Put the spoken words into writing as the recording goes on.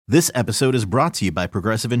This episode is brought to you by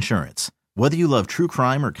Progressive Insurance. Whether you love true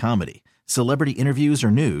crime or comedy, celebrity interviews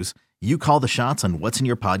or news, you call the shots on what's in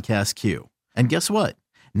your podcast queue. And guess what?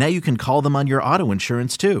 Now you can call them on your auto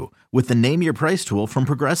insurance too with the Name Your Price tool from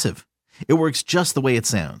Progressive. It works just the way it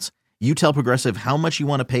sounds. You tell Progressive how much you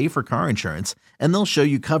want to pay for car insurance, and they'll show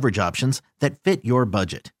you coverage options that fit your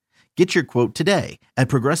budget. Get your quote today at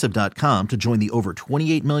Progressive.com to join the over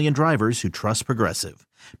 28 million drivers who trust Progressive.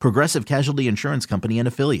 Progressive Casualty Insurance Company and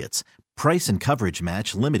Affiliates. Price and coverage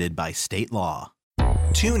match limited by state law.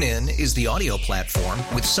 TuneIn is the audio platform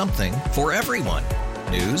with something for everyone.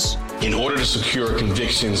 News. In order to secure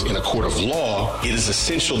convictions in a court of law, it is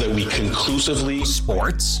essential that we conclusively.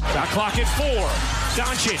 Sports. Shot clock at 4.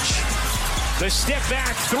 Doncic. The step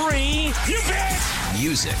back 3. You bet.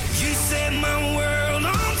 Music. You set my world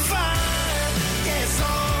on fire. Yes,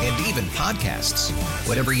 and even podcasts.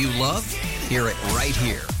 Whatever you love, hear it right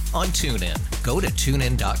here on TuneIn. Go to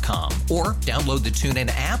TuneIn.com or download the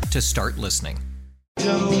TuneIn app to start listening.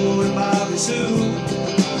 Joe and Bobby Sue,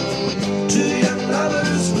 two young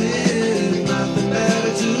lovers with nothing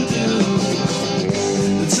better to do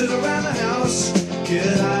than sit around the house,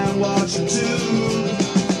 get high and watch a tune.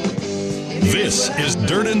 This is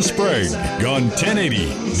Dirt and Sprague on 1080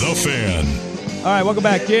 The Fan. All right, welcome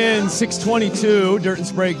back in. 622, Dirt and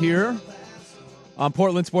Sprague here on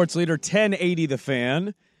Portland Sports Leader 1080 The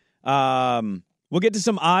Fan. We'll get to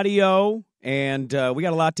some audio, and we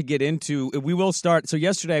got a lot to get into. We will start. So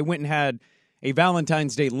yesterday I went and had a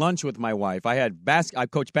Valentine's Day lunch with my wife. I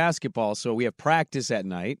coach basketball, so we have practice at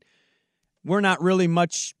night. We're not really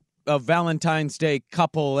much a Valentine's Day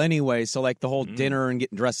couple anyway, so like the whole dinner and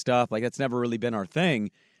getting dressed up, like that's never really been our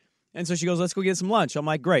thing. And so she goes, let's go get some lunch. I'm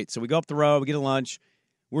like, great. So we go up the road, we get a lunch.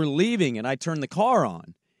 We're leaving, and I turn the car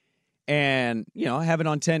on. And, you know, I have it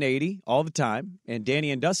on 1080 all the time, and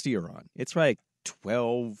Danny and Dusty are on. It's like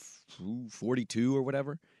 12:42 or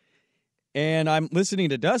whatever. And I'm listening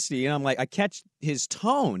to Dusty, and I'm like, I catch his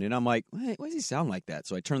tone, and I'm like, why does he sound like that?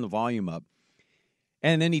 So I turn the volume up.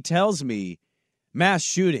 And then he tells me, mass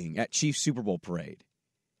shooting at Chiefs Super Bowl parade.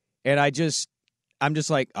 And I'm just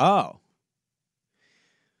like, oh,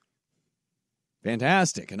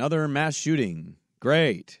 fantastic. Another mass shooting.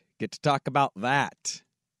 Great. Get to talk about that.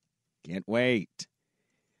 Can't wait.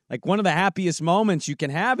 Like one of the happiest moments you can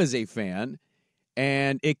have as a fan,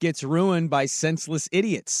 and it gets ruined by senseless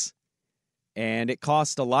idiots. And it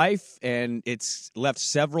cost a life, and it's left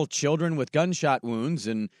several children with gunshot wounds.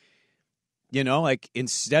 And, you know, like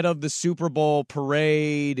instead of the Super Bowl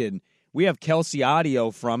parade, and we have Kelsey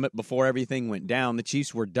audio from it before everything went down. The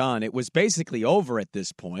Chiefs were done. It was basically over at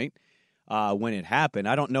this point when it happened.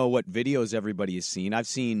 I don't know what videos everybody has seen. I've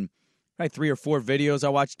seen probably 3 or 4 videos. I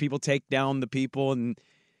watched people take down the people and,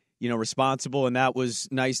 you know, responsible, and that was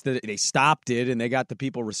nice that they stopped it and they got the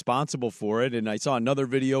people responsible for it. And I saw another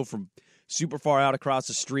video from super far out across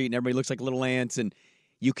the street, and everybody looks like little ants, and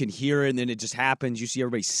you can hear it, and then it just happens. You see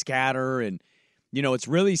everybody scatter, and, you know, it's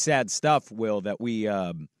really sad stuff, Will, that we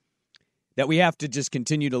have to just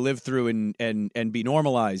continue to live through and be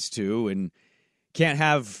normalized to, and can't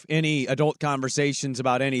have any adult conversations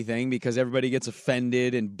about anything because everybody gets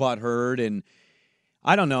offended and butthurt. And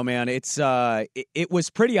I don't know, man. It was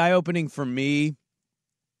pretty eye-opening for me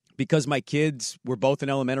because my kids were both in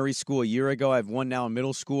elementary school a year ago. I have one now in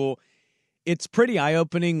middle school. It's pretty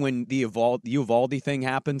eye-opening when the Uvalde thing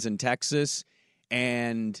happens in Texas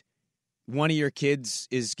and one of your kids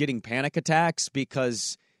is getting panic attacks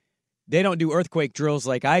because they don't do earthquake drills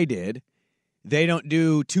like I did. They don't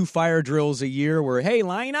do 2 fire drills a year where, hey,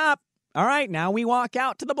 line up. All right, now we walk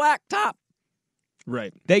out to the blacktop.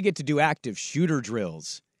 Right. They get to do active shooter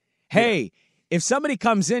drills. Hey, if somebody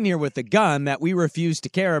comes in here with a gun that we refuse to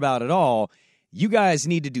care about at all, you guys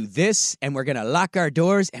need to do this, and we're going to lock our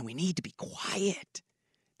doors, and we need to be quiet.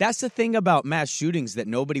 That's the thing about mass shootings that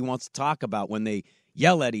nobody wants to talk about when they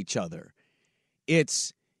yell at each other.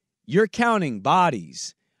 It's you're counting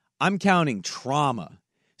bodies. I'm counting trauma.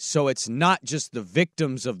 So it's not just the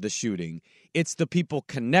victims of the shooting. It's the people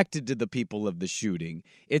connected to the people of the shooting.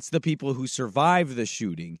 It's the people who survive the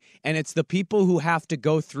shooting. And it's the people who have to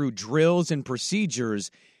go through drills and procedures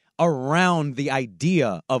around the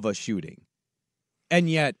idea of a shooting. And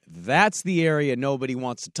yet, that's the area nobody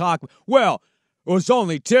wants to talk about. Well, it was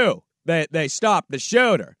only 2. They stopped the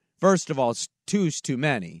shooter. First of all, 2's too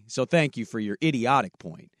many. So thank you for your idiotic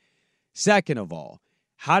point. Second of all,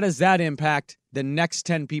 how does that impact the next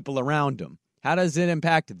 10 people around them? How does it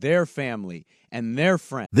impact their family and their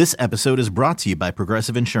friends? This episode is brought to you by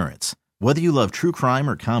Progressive Insurance. Whether you love true crime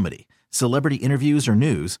or comedy, celebrity interviews or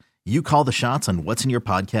news, you call the shots on what's in your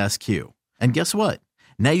podcast queue. And guess what?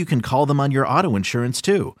 Now you can call them on your auto insurance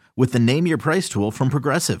too with the Name Your Price tool from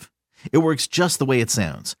Progressive. It works just the way it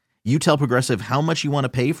sounds. You tell Progressive how much you want to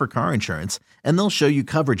pay for car insurance, and they'll show you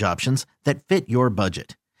coverage options that fit your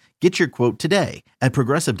budget. Get your quote today at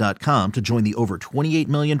Progressive.com to join the over 28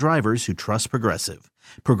 million drivers who trust Progressive.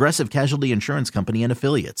 Progressive Casualty Insurance Company and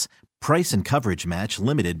Affiliates. Price and coverage match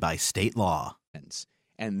limited by state law.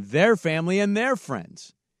 And their family and their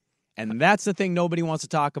friends. And that's the thing nobody wants to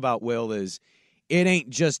talk about, Will, is it ain't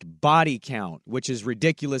just body count, which is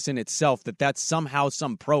ridiculous in itself, that's somehow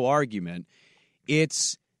some pro argument.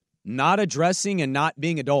 It's not addressing and not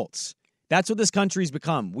being adults. That's what this country's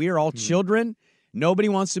become. We are all children. Nobody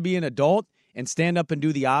wants to be an adult and stand up and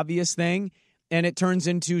do the obvious thing. And it turns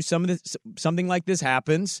into something like this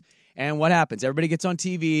happens. And what happens? Everybody gets on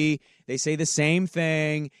TV. They say the same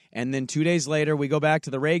thing. And then 2 days later, we go back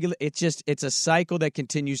to the regular. It's a cycle that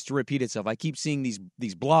continues to repeat itself. I keep seeing these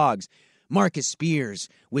blogs. Marcus Spears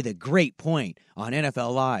with a great point on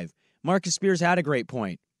NFL Live. Marcus Spears had a great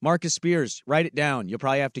point. Marcus Spears, write it down. You'll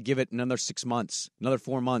probably have to give it another 6 months, another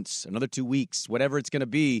 4 months, another 2 weeks, whatever it's going to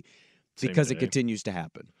be, because it continues to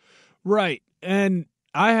happen. Right. And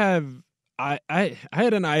I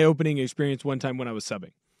had an eye-opening experience one time when I was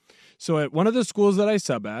subbing. So at one of the schools that I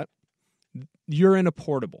sub at, you're in a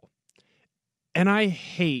portable. And I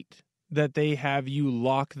hate that they have you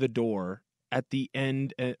lock the door at the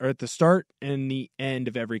end, or at the start and the end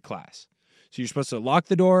of every class. So you're supposed to lock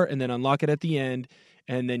the door and then unlock it at the end,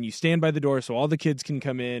 and then you stand by the door so all the kids can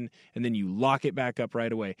come in, and then you lock it back up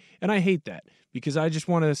right away. And I hate that because I just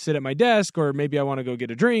want to sit at my desk, or maybe I want to go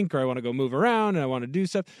get a drink, or I want to go move around, and I want to do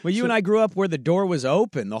stuff. Well, you and I grew up where the door was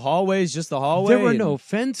open. The hallway is just the hallway. There were no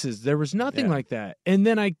fences. There was nothing like that. And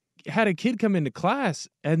then I had a kid come into class,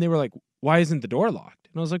 and they were like, why isn't the door locked?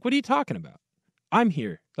 And I was like, what are you talking about? I'm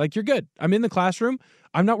here. Like, you're good. I'm in the classroom.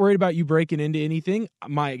 I'm not worried about you breaking into anything.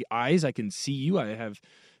 My eyes, I can see you. I have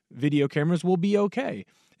video cameras, will be okay.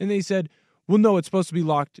 And they said, well, no, it's supposed to be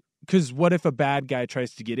locked because what if a bad guy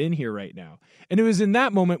tries to get in here right now? And it was in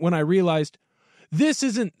that moment when I realized this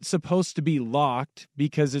isn't supposed to be locked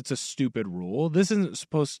because it's a stupid rule. This isn't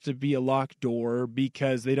supposed to be a locked door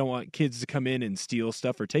because they don't want kids to come in and steal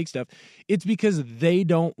stuff or take stuff. It's because they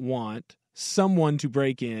don't want someone to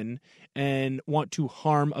break in and want to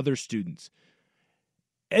harm other students.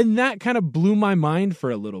 And that kind of blew my mind for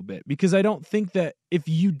a little bit because I don't think that if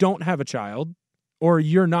you don't have a child or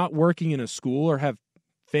you're not working in a school or have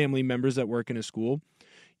family members that work in a school,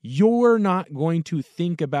 you're not going to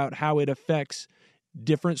think about how it affects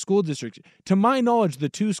different school districts. To my knowledge, the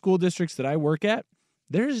 2 school districts that I work at,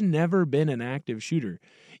 there's never been an active shooter.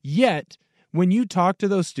 Yet, when you talk to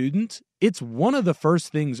those students, it's one of the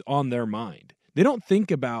first things on their mind. They don't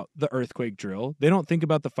think about the earthquake drill. They don't think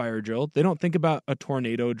about the fire drill. They don't think about a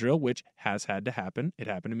tornado drill, which has had to happen. It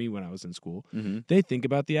happened to me when I was in school. Mm-hmm. They think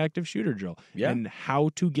about the active shooter drill and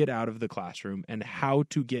how to get out of the classroom and how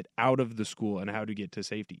to get out of the school and how to get to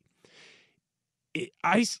safety.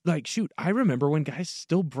 I remember when guys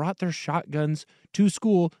still brought their shotguns to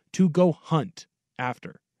school to go hunt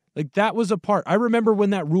after. Like, that was a part. I remember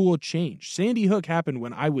when that rule changed. Sandy Hook happened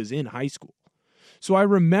when I was in high school. So I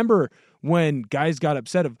remember when guys got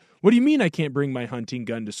upset of, what do you mean I can't bring my hunting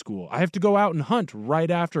gun to school? I have to go out and hunt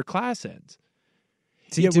right after class ends.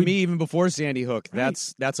 See, to me, even before Sandy Hook,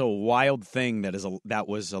 right. That's a wild thing that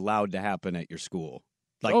was allowed to happen at your school.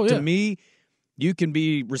 Like, to me, you can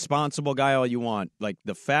be responsible guy all you want. Like,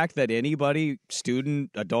 the fact that anybody,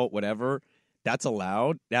 student, adult, whatever, that's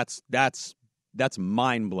allowed, that's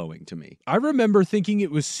mind-blowing to me. I remember thinking it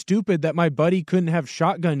was stupid that my buddy couldn't have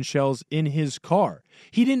shotgun shells in his car.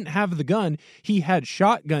 He didn't have the gun. He had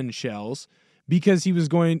shotgun shells because he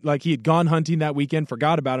had gone hunting that weekend,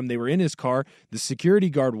 forgot about them. They were in his car. The security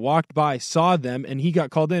guard walked by, saw them, and he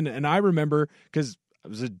got called in. And I remember, because I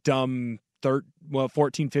was a dumb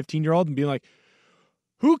 14, 15-year-old, and being like,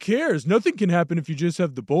 who cares? Nothing can happen if you just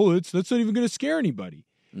have the bullets. That's not even going to scare anybody.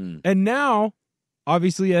 And now,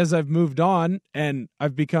 obviously, as I've moved on and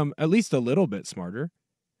I've become at least a little bit smarter,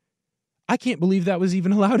 I can't believe that was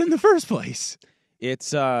even allowed in the first place.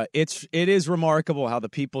 It is remarkable how the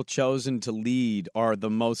people chosen to lead are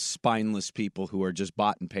the most spineless people who are just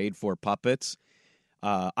bought and paid for puppets.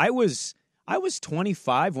 I was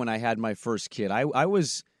 25 when I had my first kid. I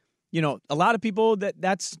was, a lot of people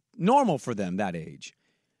that's normal for them that age.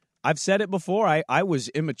 I've said it before. I was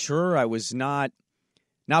immature. I was not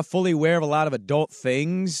fully aware of a lot of adult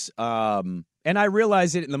things. And I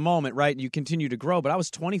realized it in the moment, right? You continue to grow. But I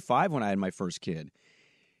was 25 when I had my first kid.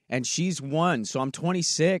 And she's 1, so I'm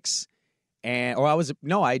 26.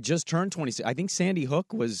 I just turned 26. I think Sandy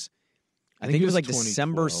Hook was, I think it was like 2012.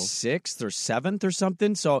 December 6th or 7th or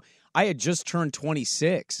something. So I had just turned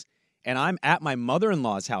 26, and I'm at my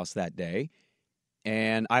mother-in-law's house that day,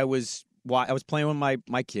 and I was playing with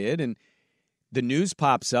my kid, and the news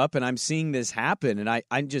pops up, and I'm seeing this happen, and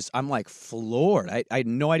I'm like floored. I had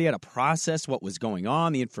no idea how to process what was going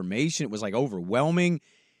on, the information. It was like overwhelming.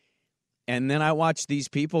 And then I watched these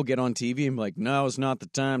people get on TV and be like, no, it's not the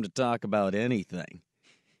time to talk about anything.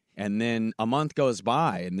 And then a month goes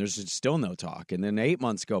by, and there's still no talk. And then 8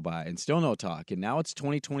 months go by, and still no talk. And now it's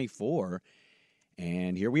 2024,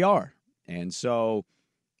 and here we are. And so,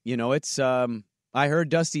 it's I heard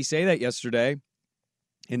Dusty say that yesterday.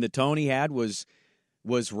 And the tone he had was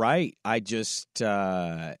right. I just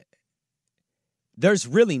there's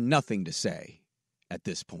really nothing to say at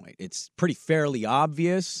this point. It's pretty fairly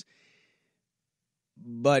obvious,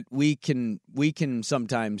 but we can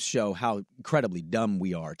sometimes show how incredibly dumb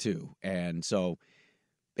we are too. And so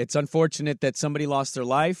it's unfortunate that somebody lost their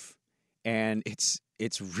life, and it's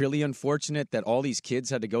really unfortunate that all these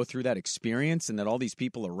kids had to go through that experience, and that all these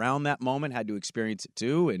people around that moment had to experience it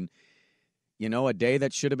too. And a day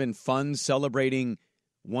that should have been fun, celebrating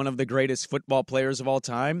one of the greatest football players of all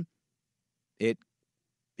time, it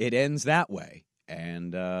ends that way.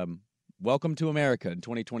 And welcome to America in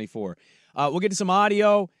 2024. We'll get to some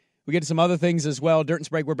audio. We'll get to some other things as well. Dirt and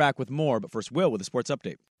Sprague, we're back with more. But first, Will with a sports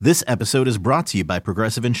update. This episode is brought to you by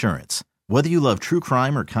Progressive Insurance. Whether you love true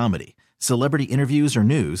crime or comedy, celebrity interviews or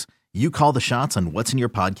news, you call the shots on what's in your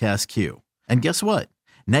podcast queue. And guess what?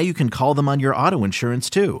 Now you can call them on your auto insurance,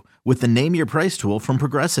 too, with the Name Your Price tool from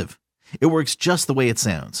Progressive. It works just the way it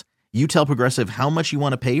sounds. You tell Progressive how much you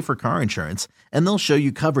want to pay for car insurance, and they'll show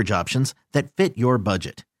you coverage options that fit your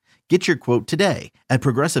budget. Get your quote today at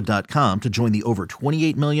Progressive.com to join the over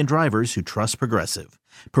 28 million drivers who trust Progressive.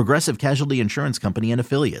 Progressive Casualty Insurance Company and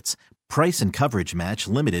Affiliates. Price and coverage match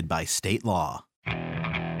limited by state law.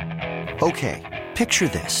 Okay, picture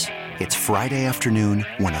this. It's Friday afternoon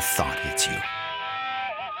when a thought hits you.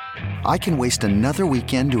 I can waste another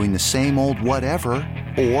weekend doing the same old whatever,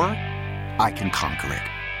 or I can conquer it.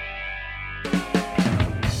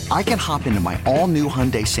 I can hop into my all-new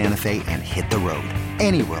Hyundai Santa Fe and hit the road.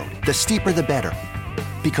 Any road. The steeper, the better.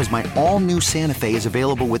 Because my all-new Santa Fe is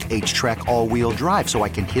available with H-Track all-wheel drive, so I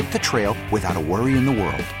can hit the trail without a worry in the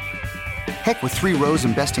world. Heck, with 3 rows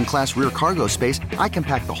and best-in-class rear cargo space, I can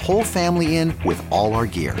pack the whole family in with all our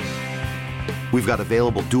gear. We've got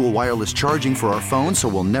available dual wireless charging for our phones, so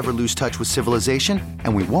we'll never lose touch with civilization,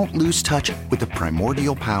 and we won't lose touch with the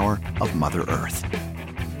primordial power of Mother Earth.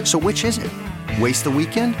 So which is it? Waste the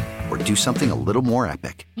weekend or do something a little more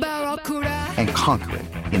epic? And conquer it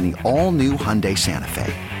in the all-new Hyundai Santa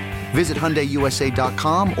Fe. Visit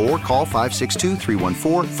HyundaiUSA.com or call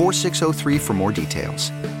 562-314-4603 for more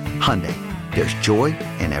details. Hyundai, there's joy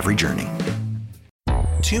in every journey.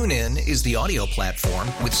 TuneIn is the audio platform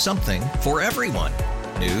with something for everyone.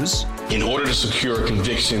 News. In order to secure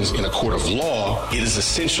convictions in a court of law, it is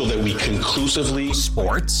essential that we conclusively.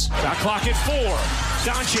 Sports. Shot clock at 4.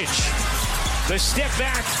 Doncic. The step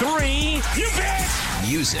back 3. You bet.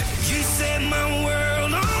 Music. You set my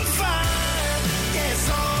world on fire. Yes,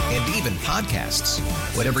 and even podcasts.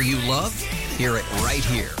 Whatever you love, hear it right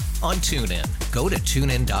here on TuneIn. Go to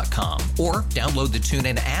TuneIn.com or download the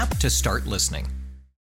TuneIn app to start listening.